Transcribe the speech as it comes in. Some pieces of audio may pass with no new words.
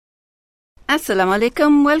Assalamu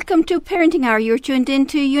alaikum. Welcome to Parenting Hour. You're tuned in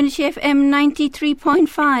to Unity FM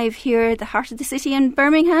 93.5 here at the heart of the city in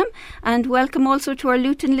Birmingham. And welcome also to our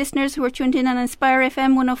Luton listeners who are tuned in on Inspire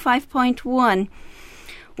FM 105.1.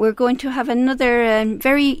 We're going to have another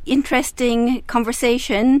very interesting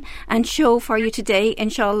conversation and show for you today,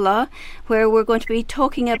 inshallah, where we're going to be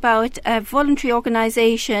talking about a voluntary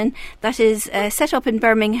organisation that is set up in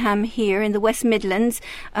Birmingham here in the West Midlands,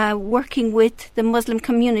 working with the Muslim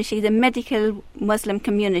community, the medical Muslim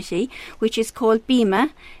community, which is called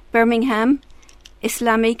BIMA, Birmingham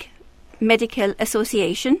Islamic Medical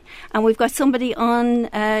Association, and we've got somebody on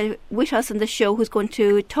with us on the show who's going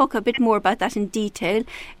to talk a bit more about that in detail,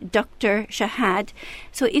 Dr. Shahad.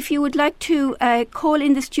 So if you would like to call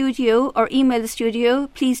in the studio or email the studio,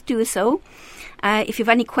 please do so. If you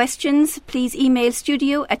have any questions, please email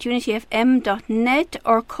studio@unityfm.net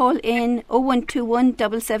or call in 0121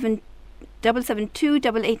 772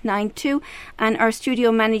 8892, and our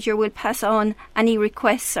studio manager will pass on any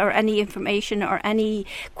requests or any information or any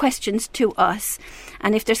questions to us.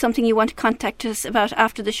 And if there's something you want to contact us about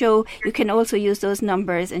after the show, you can also use those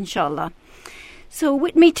numbers, inshallah. So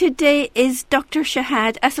with me today is Dr.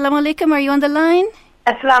 Shahad. Assalamu alaikum, are you on the line?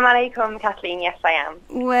 Assalamu alaikum, Kathleen. Yes, I am.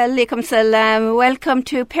 Well, alaikum salam. Welcome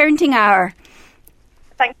to Parenting Hour.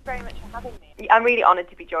 Thanks very much for having me. I'm really honoured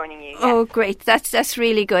to be joining you. Yes. Oh, great. That's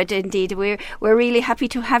really good indeed. We're really happy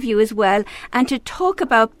to have you as well and to talk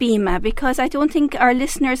about BIMA, because I don't think our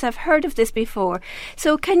listeners have heard of this before.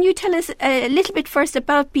 So can you tell us a little bit first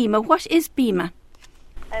about BIMA? What is BIMA?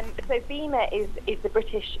 So BIMA is the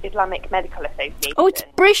British Islamic Medical Association. Oh, it's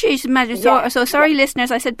British Medical. Yes. So sorry,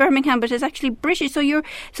 listeners, I said Birmingham, but it's actually British. So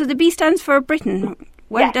the B stands for Britain.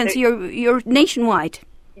 Well yes, done. So you're nationwide.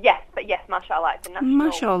 Yes, mashallah, it's a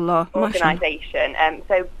national organisation.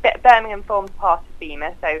 So Birmingham forms part of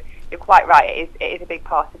BIMA, so you're quite right, it is a big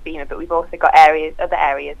part of BIMA, but we've also got other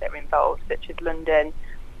areas that are involved, such as London,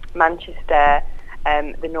 Manchester,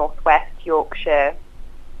 the Northwest, Yorkshire,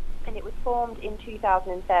 and it was formed in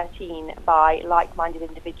 2013 by like-minded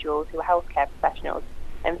individuals who were healthcare professionals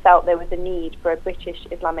and felt there was a need for a British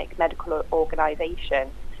Islamic medical organisation.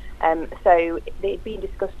 So they'd been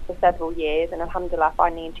discussed for several years, and alhamdulillah,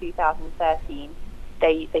 finally in 2013,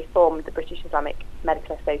 they formed the British Islamic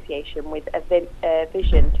Medical Association with a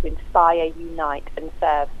vision to inspire, unite and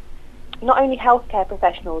serve not only healthcare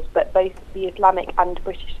professionals, but both the Islamic and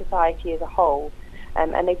British society as a whole.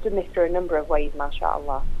 And they've done this through a number of ways,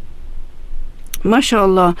 mashallah.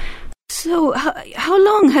 Mashallah. So how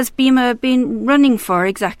long has BIMA been running for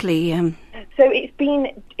exactly? So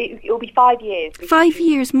it'll be 5 years. 5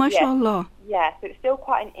 years, mashallah. Yeah, so it's still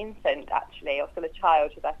quite an infant, actually, or still a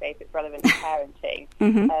child, should I say, if it's relevant to parenting.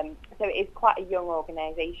 Mm-hmm. So it is quite a young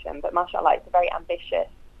organisation, but mashallah, it's a very ambitious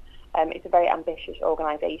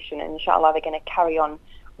organisation, and inshallah, they're going to carry on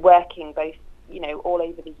working both, all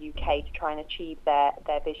over the UK to try and achieve their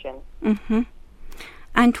vision. Mm-hmm.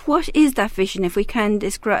 And what is that vision, if we can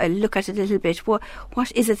look at it a little bit?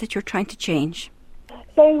 What is it that you're trying to change?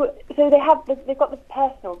 So they've got the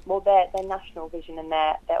personal, their national vision and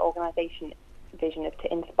their organisation vision is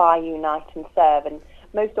to inspire, unite and serve. And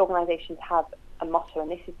most organisations have a motto,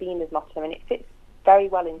 and this is BIMA's motto, and it fits very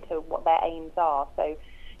well into what their aims are. So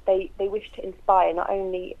they wish to inspire not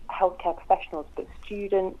only healthcare professionals, but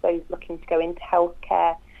students, those looking to go into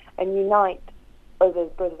healthcare, and unite other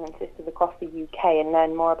brothers and sisters across the UK and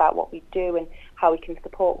learn more about what we do and how we can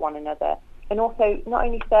support one another. And also not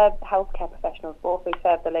only serve healthcare professionals, but also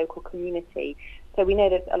serve the local community. So we know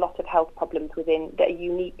there's a lot of health problems within that are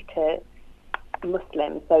unique to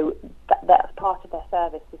Muslims. So that's part of their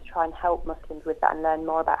service, is try and help Muslims with that and learn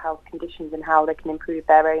more about health conditions and how they can improve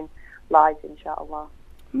their own lives, inshallah.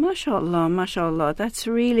 Mashallah, mashallah. That's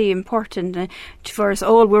really important for us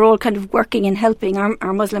all. We're all kind of working and helping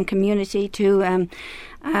our Muslim community to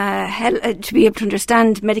be able to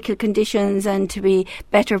understand medical conditions and to be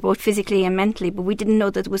better both physically and mentally. But we didn't know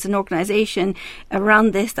that there was an organisation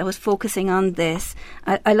around this that was focusing on this.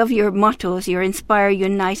 I love your mottos, your inspire,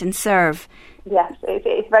 unite and serve. Yes, it's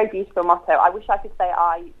a very beautiful motto. I wish I could say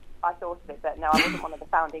I thought of it, but no, I wasn't one of the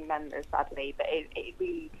founding members, sadly. But it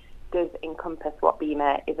really does encompass what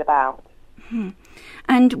BIMA is about.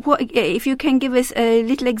 And what, if you can give us a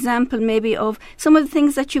little example maybe of some of the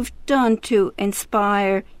things that you've done to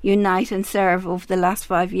inspire, unite and serve over the last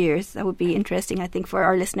 5 years, that would be interesting, I think, for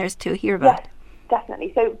our listeners to hear about. Yes,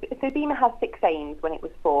 definitely. So BIMA has 6 aims when it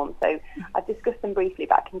was formed. So I've discussed them briefly,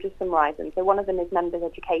 but I can just summarise them. So one of them is members'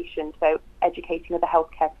 education, so educating other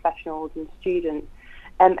healthcare professionals and students.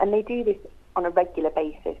 And they do this on a regular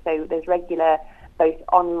basis. So there's regular both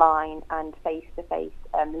online and face-to-face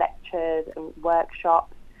lectures and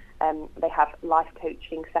workshops. They have life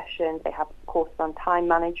coaching sessions. They have courses on time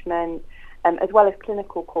management, as well as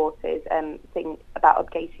clinical courses, things about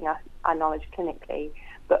updating our knowledge clinically.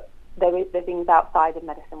 But there are things outside of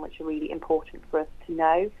medicine which are really important for us to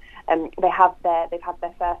know. They've had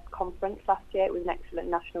their first conference last year. It was an excellent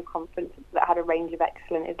national conference that had a range of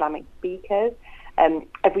excellent Islamic speakers.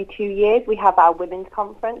 Every 2 years we have our women's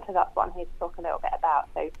conference, so that's what I'm here to talk a little bit about.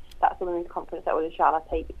 So that's the women's conference that will inshallah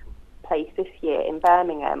take place this year in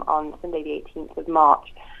Birmingham on Sunday the 18th of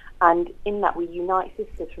March. And in that we unite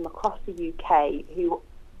sisters from across the UK who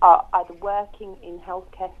are either working in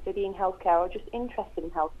healthcare, studying healthcare, or just interested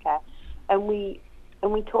in healthcare. And we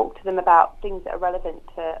talk to them about things that are relevant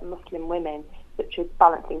to Muslim women, such as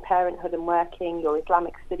balancing parenthood and working, your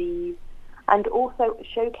Islamic studies, and also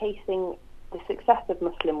showcasing the success of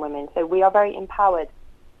Muslim women. So we are very empowered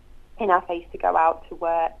in our faith to go out to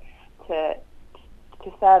work, to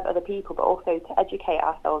serve other people, but also to educate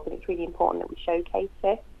ourselves, and it's really important that we showcase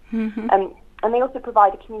this. Mm-hmm. And they also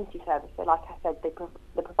provide a community service. So like I said,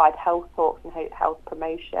 they provide health talks and health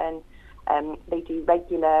promotion. They do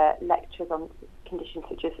regular lectures on conditions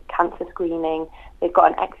such as cancer screening. They've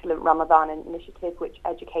got an excellent Ramadan initiative which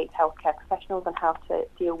educates healthcare professionals on how to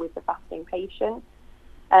deal with the fasting patient.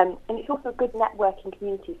 And it's also a good networking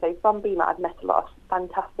community. So from BEMA, I've met a lot of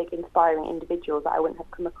fantastic, inspiring individuals that I wouldn't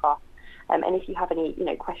have come across. And if you have any,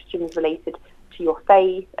 questions related to your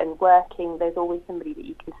faith and working, there's always somebody that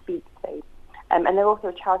you can speak to. And they're also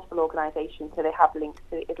a charitable organisation, so they have links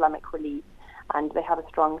to Islamic Relief, and they have a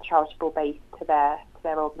strong charitable base to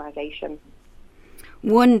their organisation.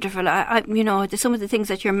 Wonderful. Some of the things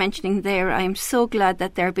that you're mentioning there, I am so glad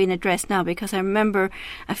that they're being addressed now, because I remember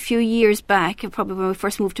a few years back, probably when we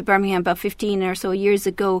first moved to Birmingham about 15 or so years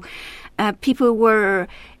ago, people were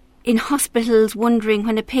in hospitals wondering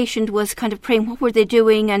when a patient was kind of praying, what were they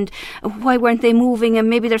doing and why weren't they moving, and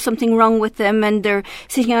maybe there's something wrong with them and they're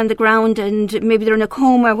sitting on the ground and maybe they're in a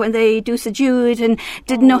coma when they do sujood and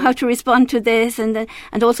didn't know how to respond to this, and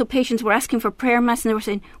also patients were asking for prayer mats and they were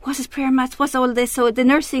saying, what is prayer mats, what's all this? So the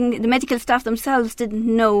medical staff themselves didn't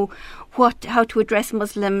know how to address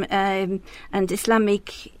Muslim and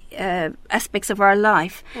Islamic aspects of our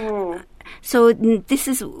life. So this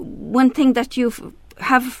is one thing that you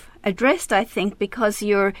have addressed, I think, because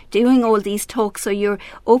you're doing all these talks, so you're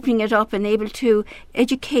opening it up and able to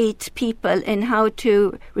educate people in how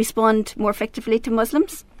to respond more effectively to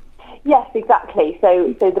Muslims? Yes, exactly.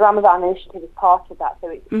 So the Ramadan initiative is part of that, so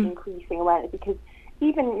it's increasing awareness, because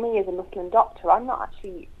even me as a Muslim doctor, I'm not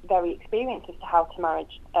actually very experienced as to how to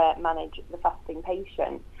manage the fasting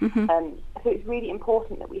patient. Mm-hmm. So it's really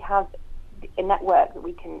important that we have a network that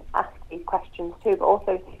we can ask these questions to, but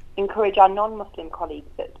also encourage our non-Muslim colleagues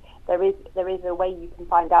that there is a way you can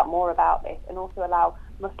find out more about this, and also allow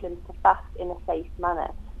Muslims to fast in a safe manner.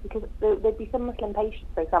 Because there'd be some Muslim patients,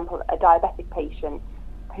 for example, a diabetic patient,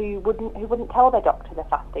 who wouldn't tell their doctor they're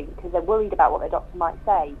fasting because they're worried about what their doctor might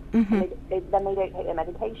say. Mm-hmm. And then they don't take their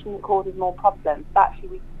medication, it causes more problems. But actually,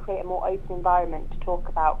 we create a more open environment to talk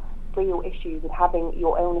about real issues and having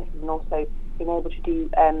your illnesses, and also being able to do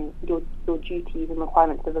your duties and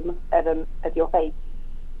requirements of your faith.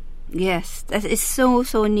 Yes, that is so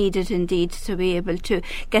needed indeed, to be able to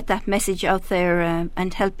get that message out there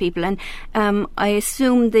and help people. And I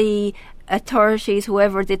assume the authorities,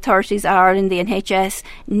 whoever the authorities are in the NHS,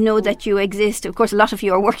 know that you exist. Of course, a lot of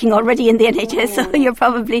you are working already in the NHS, so you're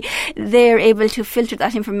probably there able to filter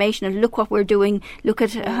that information and look what we're doing, look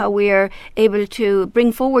at how we're able to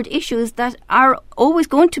bring forward issues that are always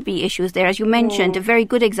going to be issues there. As you mentioned, a very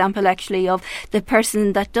good example actually of the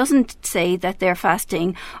person that doesn't say that they're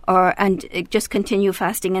fasting and just continue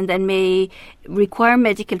fasting, and then may require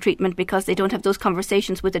medical treatment because they don't have those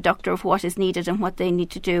conversations with the doctor of what is needed and what they need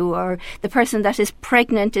to do, or the person that is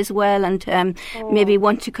pregnant as well and maybe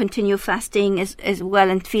want to continue fasting as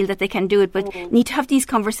well and feel that they can do it, but need to have these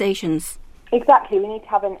conversations. Exactly, we need to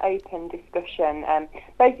have an open discussion,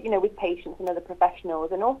 both with patients and other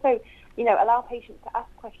professionals, and also allow patients to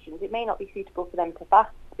ask questions. It may not be suitable for them to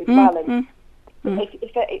fast as well, and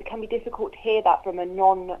it can be difficult to hear that from a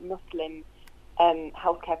non-Muslim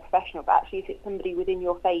healthcare professional, but actually if it's somebody within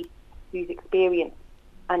your faith who's experienced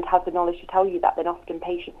and has the knowledge to tell you that, then often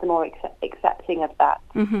patients are more accepting of that,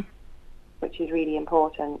 which is really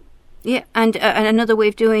important. Yeah, and another way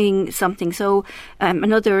of doing something. So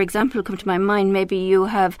another example come to my mind, maybe you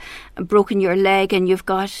have broken your leg and you've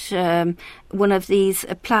got one of these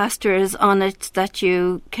plasters on it that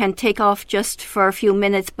you can take off just for a few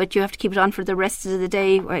minutes, but you have to keep it on for the rest of the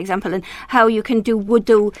day, for example, and how you can do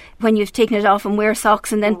wudu when you've taken it off and wear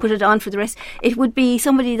socks and then put it on for the rest. It would be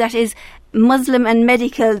somebody that is Muslim and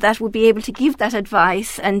medical that would be able to give that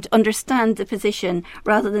advice and understand the position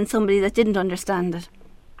rather than somebody that didn't understand it.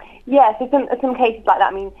 Yeah, so some cases like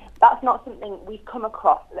that, I mean, that's not something we've come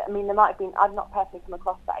across. I mean, there might have been, I've not personally come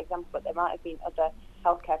across that example, but there might have been other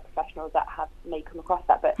healthcare professionals that may come across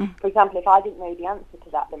that. But, for example, if I didn't know the answer to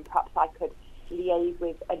that, then perhaps I could liaise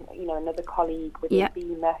with another colleague within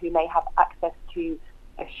BEMA who may have access to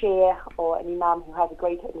a sheikh or an imam who has a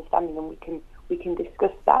greater understanding, and we can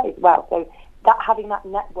discuss that as well. So that having that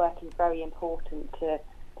network is very important to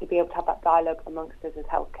be able to have that dialogue amongst us as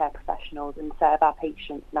healthcare professionals and serve our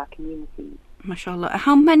patients and our communities. MashaAllah.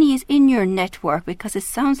 How many is in your network? Because it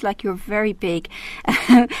sounds like you're very big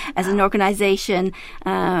as an organisation,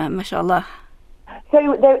 MashaAllah.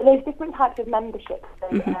 So there's different types of memberships.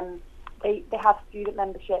 So, they have student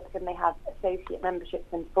memberships and they have associate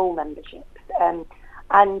memberships and full memberships.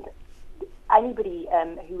 And anybody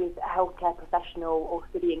who is a healthcare professional or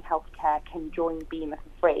studying healthcare can join BEMA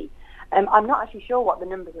for free. I'm not actually sure what the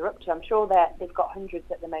numbers are up to. I'm sure they've got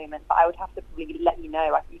hundreds at the moment, but I would have to probably let you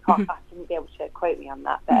know. I wouldn't be able to quote me on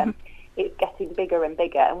that, but it's getting bigger and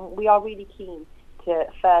bigger, and we are really keen to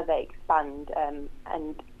further expand.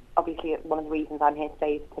 And obviously, one of the reasons I'm here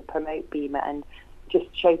today is to promote BEMA and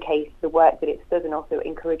just showcase the work that it does, and also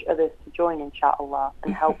encourage others to join, inshallah,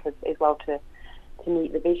 and help us as well to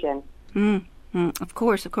meet the vision. Of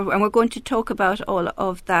course, and we're going to talk about all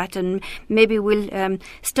of that, and maybe we'll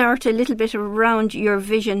start a little bit around your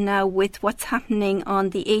vision now with what's happening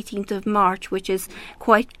on the 18th of March, which is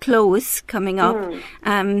quite close coming up,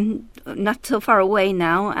 not so far away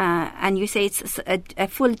now, and you say it's a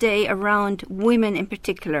full day around women in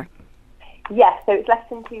particular. Yes, so it's less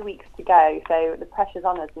than 2 weeks to go, so the pressure's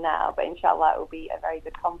on us now, but inshallah it will be a very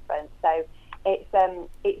good conference. So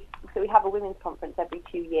so we have a women's conference every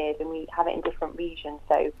 2 years, and we have it in different regions.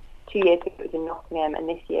 So 2 years ago it was in Nottingham, and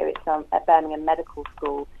this year it's at Birmingham Medical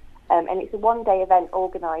School. And it's a one-day event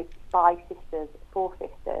organised by sisters, for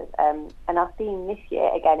sisters. And our theme this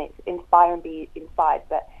year, again, it's Inspire and Be Inspired,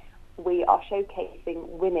 but we are showcasing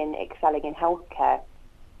women excelling in healthcare.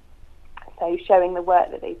 So showing the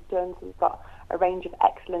work that they've done. So we've got a range of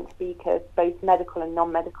excellent speakers, both medical and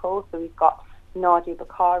non-medical. So we've got Nadia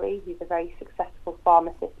Bukhari, who's a very successful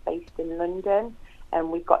pharmacist based in London. And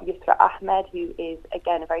we've got Yusra Ahmed, who is,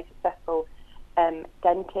 again, a very successful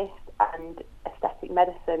dentist and aesthetic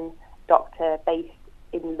medicine doctor based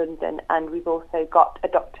in London. And we've also got a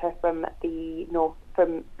doctor from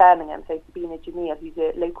Birmingham, so Sabina Jamil, who's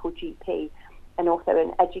a local GP and also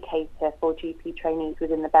an educator for GP trainees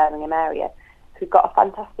within the Birmingham area. So we've got a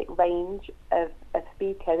fantastic range of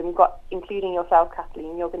speakers, and we've got, including yourself,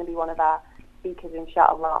 Kathleen, you're going to be one of our speakers,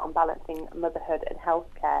 inshallah, on balancing motherhood and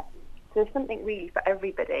healthcare. So there's something really for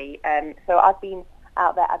everybody. So I've been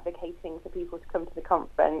out there advocating for people to come to the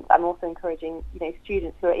conference. I'm also encouraging,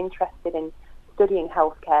 students who are interested in studying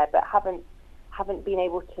healthcare but haven't been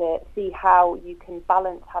able to see how you can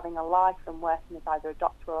balance having a life and working as either a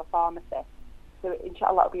doctor or a pharmacist. So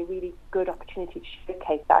inshallah, it'll be a really good opportunity to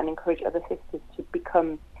showcase that and encourage other sisters to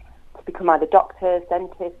become either doctors,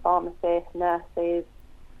 dentists, pharmacists, nurses,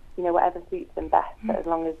 whatever suits them best, but as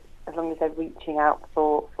long as they're reaching out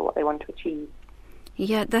for what they want to achieve.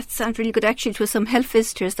 Yeah, that sounds really good. Actually, it was some health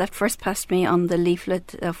visitors that first passed me on the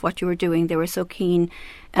leaflet of what you were doing. They were so keen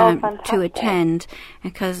to attend,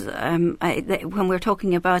 because when we're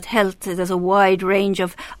talking about health, there's a wide range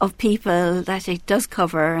of people that it does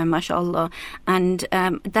cover, mashallah, and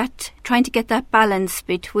that trying to get that balance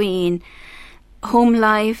between home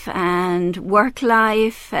life and work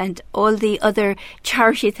life and all the other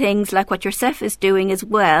charity things like what yourself is doing as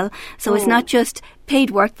well. So it's not just paid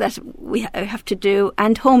work that we have to do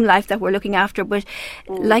and home life that we're looking after, but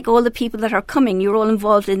like all the people that are coming, you're all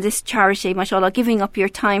involved in this charity, mashallah, giving up your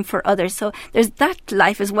time for others. So there's that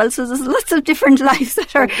life as well. So there's lots of different lives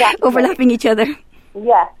that are overlapping each other.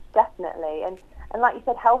 Yes, definitely. And like you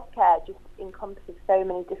said, healthcare just encompasses so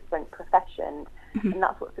many different professions. And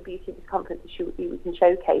that's what's the beauty of this conference, is we can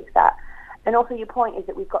showcase that. And also your point is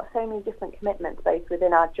that we've got so many different commitments, both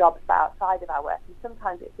within our jobs but outside of our work. And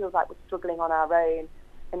sometimes it feels like we're struggling on our own,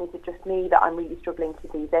 and is it just me that I'm really struggling to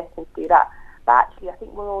do this and to do that? But actually, I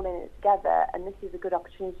think we're all in it together, and this is a good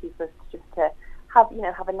opportunity for us to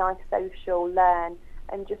have a nice social, learn,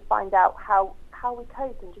 and just find out how we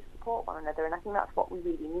cope and just support one another. And I think that's what we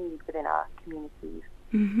really need within our communities.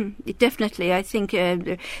 Definitely. I think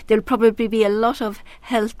there'll probably be a lot of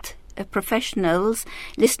health professionals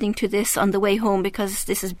listening to this on the way home, because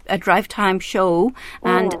this is a drive time show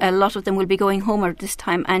and a lot of them will be going home at this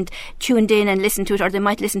time and tuned in and listen to it, or they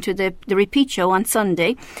might listen to the repeat show on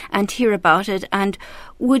Sunday and hear about it and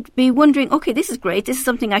would be wondering, okay, this is great, this is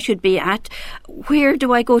something I should be at. Where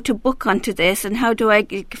do I go to book onto this, and how do I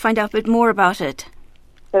find out a bit more about it?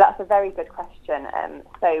 So that's a very good question.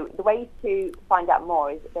 So the way to find out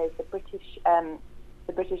more is that there's the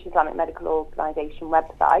British Islamic Medical Organisation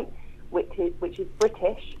website, which is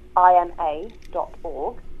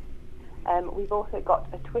britishima.org. We've also got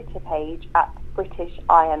a Twitter page at British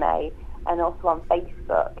IMA, and also on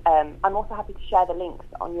Facebook. I'm also happy to share the links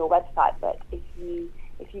on your website, but if you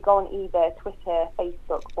go on either Twitter,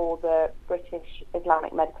 Facebook, or the British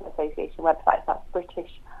Islamic Medical Association website, that's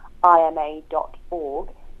britishima.org,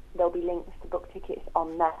 there'll be links to book tickets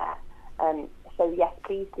on there. So yes,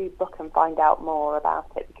 please do book and find out more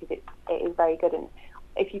about it, because it is very good. And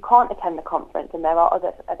if you can't attend the conference, and there are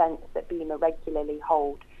other events that BIMA regularly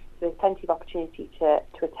hold, so there's plenty of opportunity to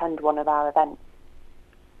attend one of our events.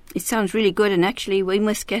 It sounds really good, and actually we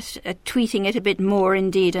must get tweeting it a bit more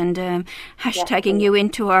indeed, and hashtagging you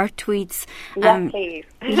into our tweets. Yes, please.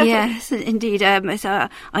 Yes, indeed. So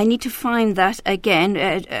I need to find that again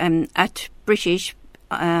at British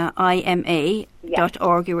IMA.org.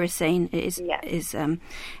 You were saying is the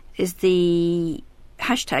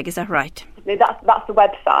hashtag? Is that right? No, that's the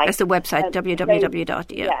website. That's the website.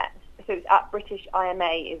 www. Yeah. So it's at British IMA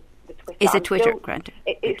is the Twitter. Is a Twitter, granted.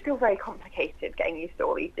 It's still very complicated getting used to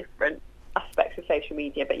all these different aspects of social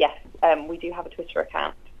media, but yes, we do have a Twitter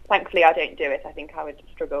account. Thankfully, I don't do it. I think I would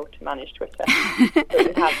struggle to manage Twitter. So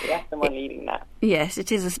it has someone leading that. Yes,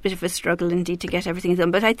 it is a bit of a struggle indeed to get everything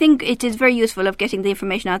done. But I think it is very useful of getting the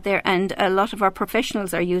information out there, and a lot of our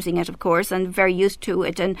professionals are using it, of course, and very used to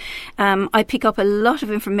it. And I pick up a lot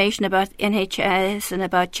of information about NHS and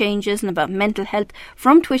about changes and about mental health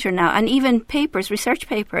from Twitter now, and even papers, research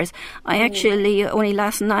papers. I actually only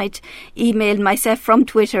last night emailed myself from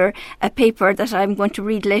Twitter a paper that I'm going to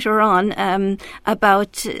read later on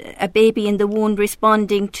about a baby in the womb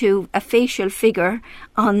responding to a facial figure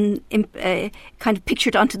on kind of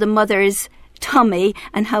pictured onto the mother's tummy,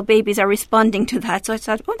 and how babies are responding to that. So I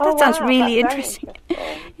thought, sounds really interesting.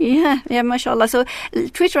 Yeah, mashallah. So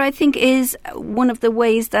Twitter, I think, is one of the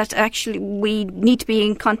ways that actually we need to be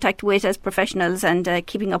in contact with as professionals, and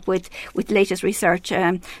keeping up with latest research.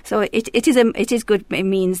 So it is good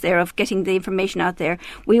means there of getting the information out there.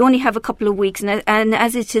 We only have a couple of weeks, and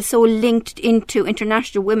as it is so linked into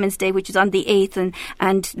International Women's Day, which is on the 8th,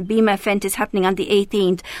 and BIMA event is happening on the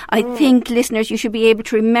 18th, I think, listeners, you should be able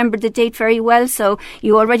to remember the date very well. So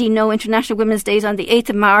you already know International Women's Day is on the 8th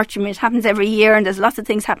of March. I mean, it happens every year, and there's lots of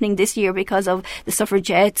things happening this year because of the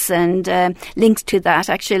suffragettes and links to that.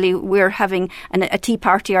 Actually, we're having a tea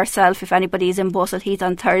party ourselves. If anybody is in Bossall Heath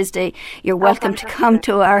on Thursday, you're welcome to come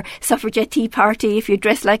to our suffragette tea party if you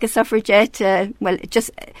dress like a suffragette. Well,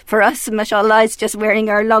 just for us, mashallah, it's just wearing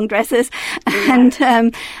our long dresses and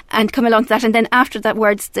come along to that. And then after that,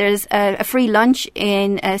 there's a free lunch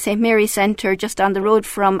in St. Mary's Centre, just down the road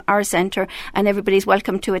from our centre, and everybody's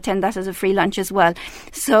welcome to attend that as a free lunch as well.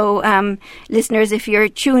 So listeners, if you're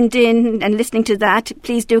tuned in and listening to that,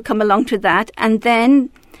 please do come along to that. And then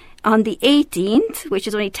on the 18th, which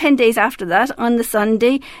is only 10 days after that, on the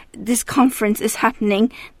Sunday, this conference is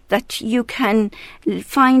happening, that you can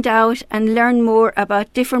find out and learn more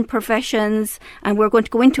about different professions. And we're going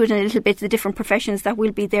to go into it in a little bit, the different professions that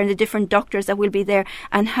will be there and the different doctors that will be there,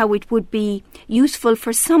 and how it would be useful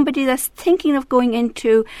for somebody that's thinking of going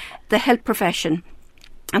into the health profession,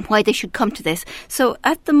 and why they should come to this. So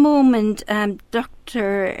at the moment,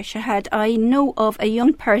 Dr. Shahad, I know of a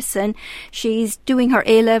young person. She's doing her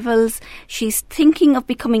A-levels. She's thinking of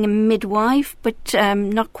becoming a midwife, but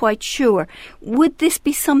not quite sure. Would this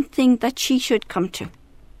be something that she should come to?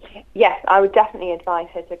 Yes, I would definitely advise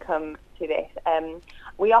her to come to this.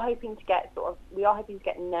 We are hoping to get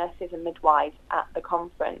nurses and midwives at the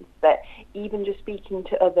conference, but even just speaking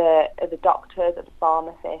to other doctors, other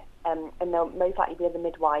pharmacists, and there'll most likely be other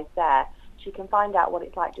midwives there, she can find out what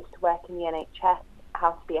it's like just to work in the NHS,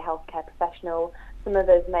 how to be a healthcare professional. Some of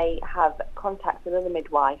us may have contacts with other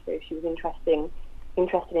midwives, so if she was interested in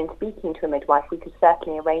speaking to a midwife, we could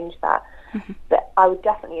certainly arrange that. Mm-hmm. But I would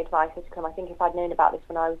definitely advise her to come. I think if I'd known about this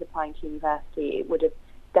when I was applying to university, it would have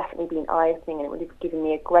definitely been eye-opening, and it would have given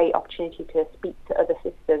me a great opportunity to speak to other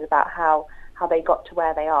sisters about how they got to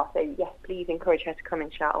where they are. So yes, please encourage her to come,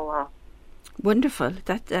 inshallah. Wonderful.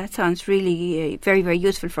 That sounds really very, very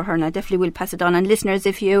useful for her, and I definitely will pass it on. And listeners,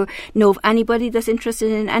 if you know of anybody that's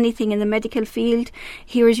interested in anything in the medical field,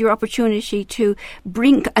 here is your opportunity to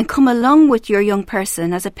bring and come along with your young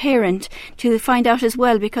person as a parent to find out as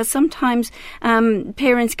well, because sometimes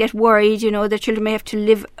parents get worried, their children may have to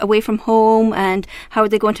live away from home, and how are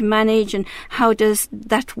they going to manage, and how does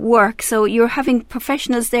that work? So you're having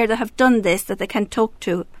professionals there that have done this that they can talk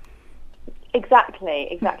to.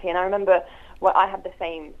 Exactly. And I remember I had the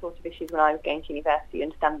same sort of issues when I was going to university.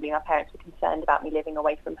 Understandably, my parents were concerned about me living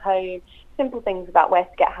away from home. Simple things about where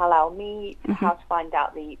to get halal meat, how to find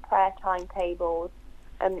out the prayer timetables.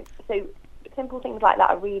 So simple things like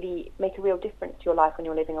that really make a real difference to your life when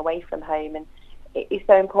you're living away from home. And it is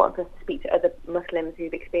so important for us to speak to other Muslims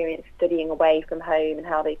who've experienced studying away from home and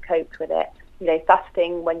how they've coped with it.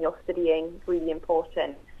 Fasting when you're studying is really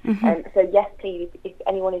important. So yes, please, if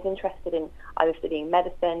anyone is interested in either studying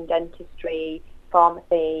medicine, dentistry,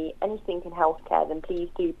 pharmacy, anything in healthcare, then please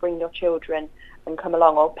do bring your children and come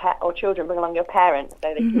along, or children bring along your parents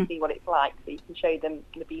so they can see what it's like, so you can show them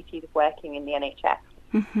the beauties of working in the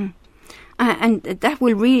NHS. And that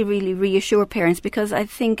will really, really reassure parents, because I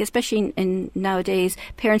think, especially in nowadays,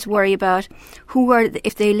 parents worry about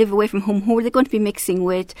if they live away from home, who are they going to be mixing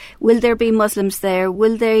with? Will there be Muslims there?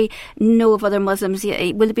 Will they know of other Muslims? Will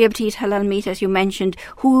they be able to eat halal meat, as you mentioned?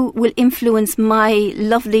 Who will influence my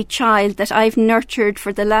lovely child that I've nurtured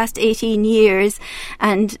for the last 18 years?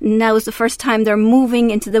 And now is the first time they're moving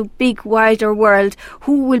into the big, wider world.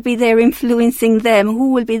 Who will be there influencing them?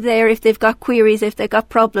 Who will be there if they've got queries, if they've got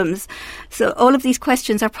problems? So all of these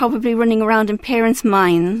questions are probably running around in parents'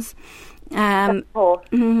 minds. Of course.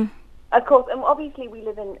 Of course. And obviously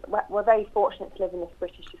we're very fortunate to live in this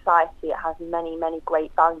British society. It has many, many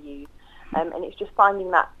great values. And it's just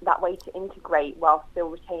finding that way to integrate while still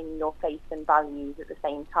retaining your faith and values at the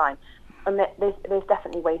same time. And there's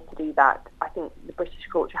definitely ways to do that. I think the British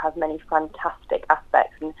culture has many fantastic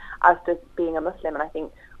aspects, and as does being a Muslim. And I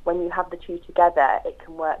think when you have the two together, it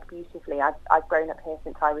can work beautifully. I've grown up here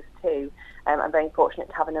since I was 2. I'm very fortunate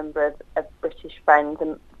to have a number of British friends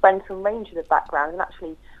and friends from ranges of backgrounds, and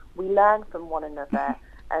actually we learn from one another.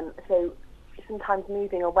 So sometimes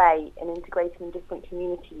moving away and integrating in different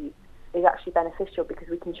communities is actually beneficial, because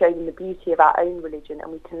we can show them the beauty of our own religion,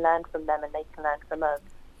 and we can learn from them and they can learn from us.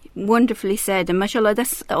 Wonderfully said, and mashallah,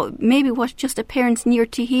 that's maybe what just a parent's near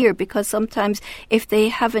to hear, because sometimes if they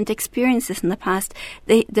haven't experienced this in the past,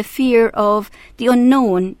 the fear of the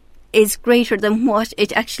unknown is greater than what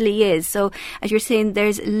it actually is. So as you're saying,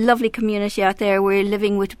 there's a lovely community out there. We're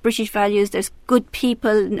living with British values. There's good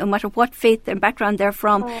people, no matter what faith and background they're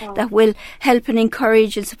from, that will help and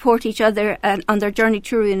encourage and support each other on their journey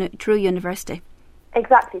through university.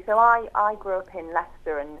 Exactly. So I grew up in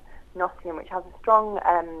Leicester and Nottingham, which has a strong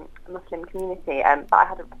Muslim community, but I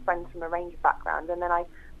had friends from a range of backgrounds, and then I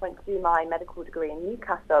went to do my medical degree in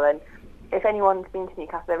Newcastle. And if anyone's been to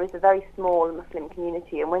Newcastle, there is a very small Muslim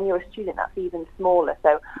community, and when you're a student, that's even smaller.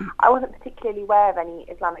 So I wasn't particularly aware of any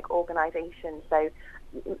Islamic organisations. So,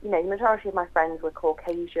 the majority of my friends were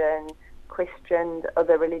Caucasian, Christians,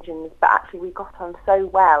 other religions, but actually we got on so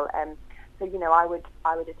well. So, I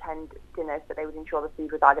would attend dinners, but they would ensure the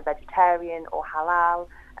food was either vegetarian or halal.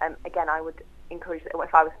 Again, I would encourage that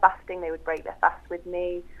if I was fasting, they would break their fast with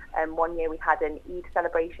me. One year we had an Eid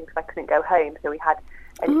celebration because I couldn't go home, so we had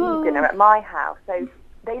an Eid dinner at my house. So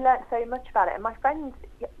they learnt so much about it. And my friends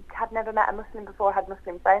had never met a Muslim before, had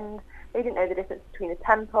Muslim friends. They didn't know the difference between a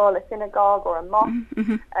temple, a synagogue, or a mosque.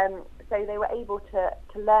 So they were able to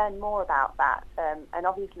learn more about that. And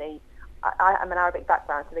obviously, I'm an Arabic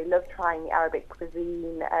background, so they loved trying the Arabic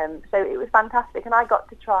cuisine. So it was fantastic. And I got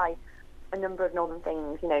to try a number of northern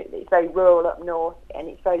things. It's very rural up north, and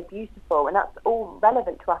it's very beautiful, and that's all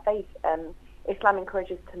relevant to our faith. Islam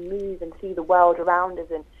encourages us to move and see the world around us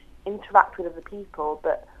and interact with other people,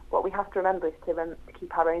 but what we have to remember is to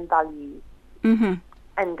keep our own values and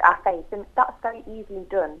our faith, and that's very easily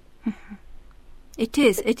done. It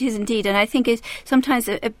is indeed, and I think sometimes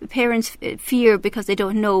parents fear because they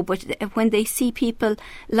don't know, but when they see people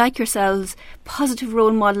like yourselves, positive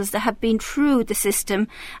role models that have been through the system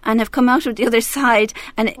and have come out of the other side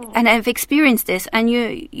and have experienced this, and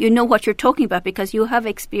you know what you're talking about because you have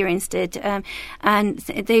experienced it, and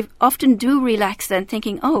they often do relax then,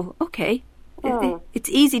 thinking, oh, okay. It's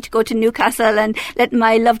easy to go to Newcastle and let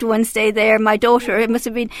my loved one stay there. My daughter, it must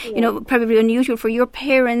have been, probably unusual for your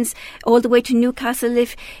parents all the way to Newcastle.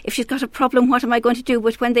 If she's got a problem, what am I going to do?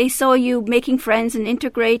 But when they saw you making friends and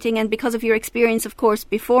integrating, and because of your experience, of course,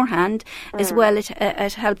 beforehand as well,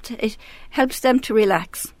 it helps them to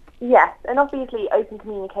relax. Yes, and obviously open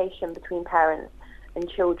communication between parents and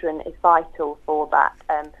children is vital for that.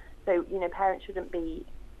 So parents shouldn't be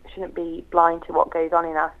blind to what goes on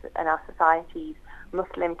in our societies.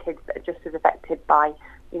 Muslim kids that are just as affected by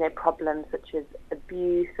problems such as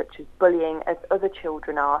abuse, such as bullying, as other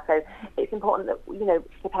children are. So it's important that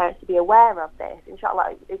for parents to be aware of this.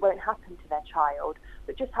 Inshallah, it won't happen to their child,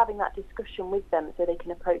 but just having that discussion with them so they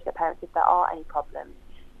can approach their parents if there are any problems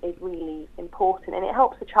is really important, and it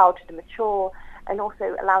helps the child to mature and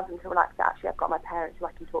also allows them to relax that actually I've got my parents who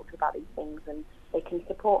I can talk to about these things and they can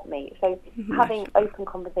support me. So having open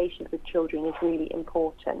conversations with children is really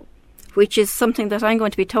important. Which is something that I'm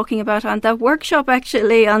going to be talking about on that workshop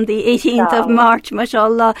actually on the 18th of March,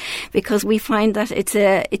 mashallah, because we find that it's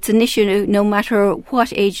an issue no matter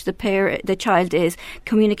what age the child is.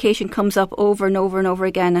 Communication comes up over and over and over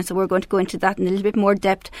again, and so we're going to go into that in a little bit more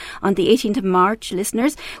depth on the 18th of March,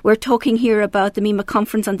 listeners. We're talking here about the MEMA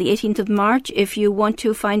conference on the 18th of March. If you want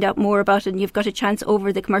to find out more about it and you've got a chance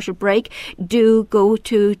over the commercial break, do go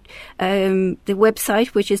to the website,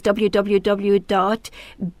 which is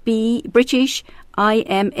www.britishima.org,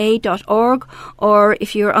 or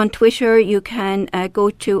if you're on Twitter you can go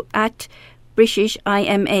to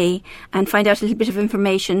 @BritishIMA and find out a little bit of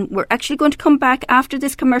information. We're actually going to come back after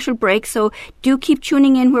this commercial break, so do keep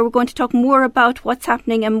tuning in, where we're going to talk more about what's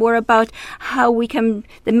happening and more about how we can,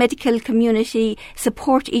 the medical community,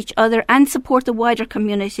 support each other and support the wider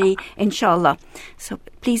community, inshallah. So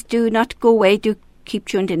please do not go away, do keep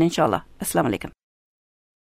tuned in, inshallah. Assalamu alaikum.